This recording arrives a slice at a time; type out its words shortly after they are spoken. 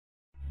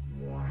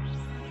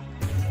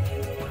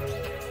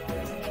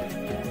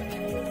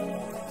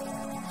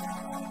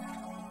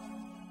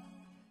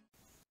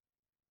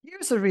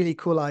here's a really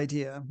cool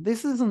idea.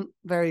 This isn't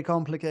very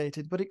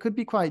complicated, but it could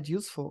be quite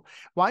useful.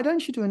 Why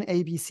don't you do an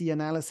ABC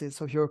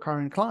analysis of your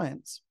current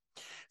clients?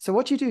 So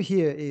what you do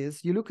here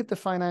is you look at the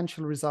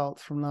financial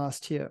results from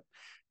last year.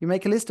 You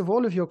make a list of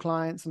all of your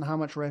clients and how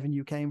much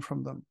revenue came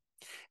from them.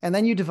 And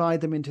then you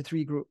divide them into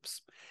 3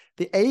 groups.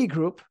 The A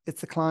group,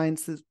 it's the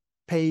clients that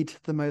paid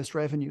the most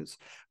revenues.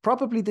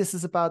 Probably this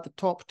is about the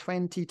top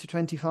 20 to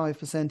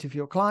 25% of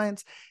your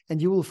clients,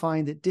 and you will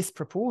find that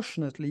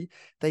disproportionately,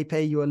 they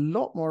pay you a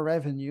lot more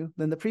revenue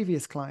than the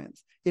previous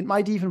clients. It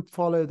might even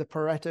follow the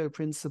Paretto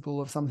principle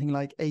of something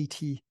like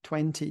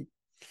 80-20.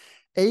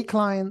 A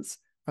clients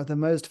are the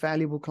most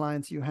valuable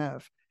clients you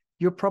have.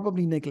 You're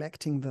probably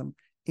neglecting them.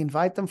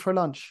 Invite them for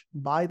lunch,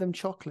 buy them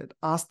chocolate,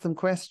 ask them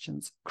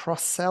questions,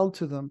 cross-sell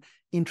to them,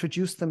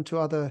 introduce them to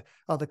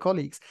other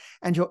colleagues.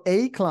 And your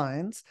A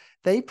clients,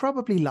 they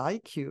probably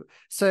like you.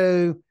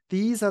 So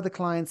these are the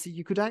clients that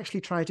you could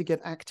actually try to get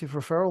active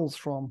referrals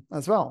from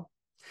as well.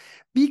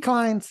 B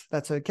clients,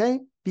 that's okay.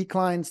 B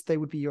clients, they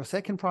would be your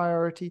second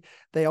priority.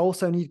 They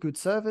also need good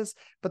service,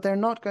 but they're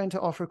not going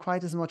to offer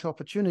quite as much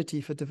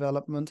opportunity for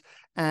development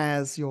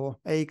as your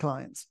A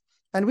clients.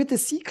 And with the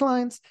C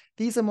clients,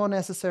 these are more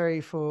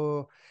necessary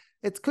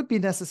it could be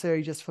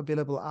necessary just for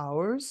billable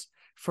hours,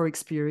 for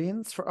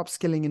experience, for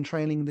upskilling and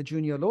training the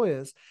junior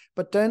lawyers.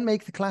 But don't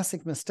make the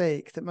classic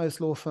mistake that most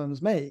law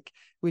firms make,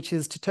 which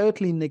is to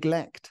totally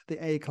neglect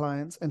the A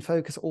clients and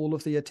focus all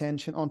of the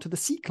attention onto the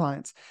C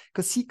clients,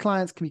 because C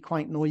clients can be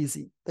quite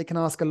noisy. They can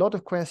ask a lot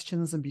of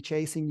questions and be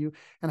chasing you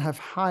and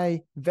have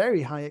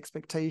very high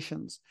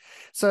expectations.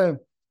 So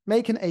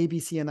make an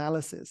ABC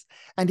analysis.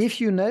 And if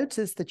you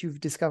notice that you've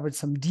discovered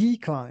some D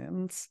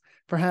clients,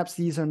 perhaps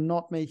these are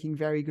not making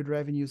very good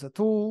revenues at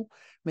all,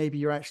 maybe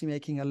you're actually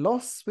making a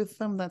loss with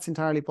them, that's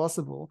entirely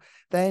possible,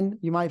 then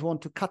you might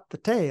want to cut the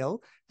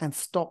tail and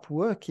stop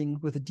working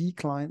with the D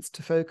clients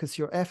to focus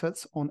your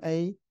efforts on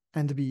A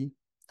and B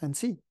and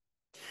C.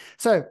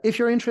 So if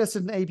you're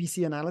interested in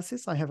ABC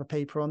analysis, I have a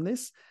paper on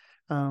this.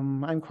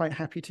 I'm quite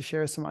happy to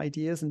share some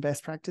ideas and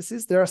best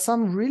practices. There are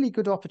some really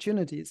good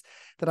opportunities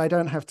that I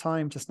don't have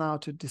time just now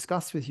to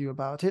discuss with you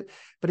about it.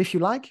 But if you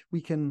like, we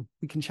can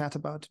chat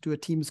about it, do a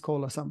Teams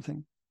call or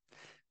something.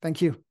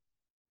 Thank you.